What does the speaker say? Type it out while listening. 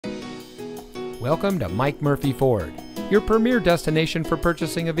Welcome to Mike Murphy Ford, your premier destination for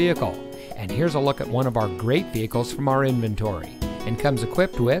purchasing a vehicle. And here's a look at one of our great vehicles from our inventory, and comes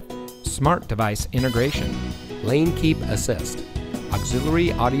equipped with smart device integration, lane keep assist,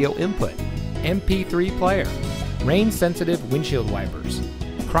 auxiliary audio input, MP3 player, rain sensitive windshield wipers,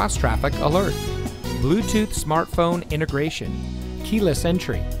 cross traffic alert, Bluetooth smartphone integration, keyless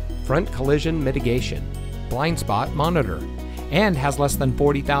entry, front collision mitigation, blind spot monitor, and has less than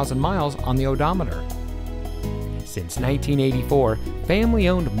 40,000 miles on the odometer. Since 1984,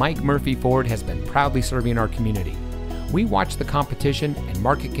 family-owned Mike Murphy Ford has been proudly serving our community. We watch the competition and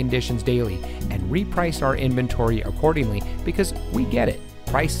market conditions daily and reprice our inventory accordingly because we get it.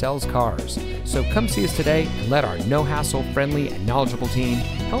 Price sells cars. So come see us today and let our no-hassle, friendly, and knowledgeable team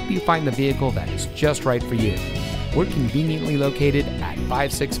help you find the vehicle that is just right for you. We're conveniently located at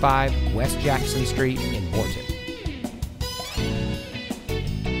 565 West Jackson Street in Morton.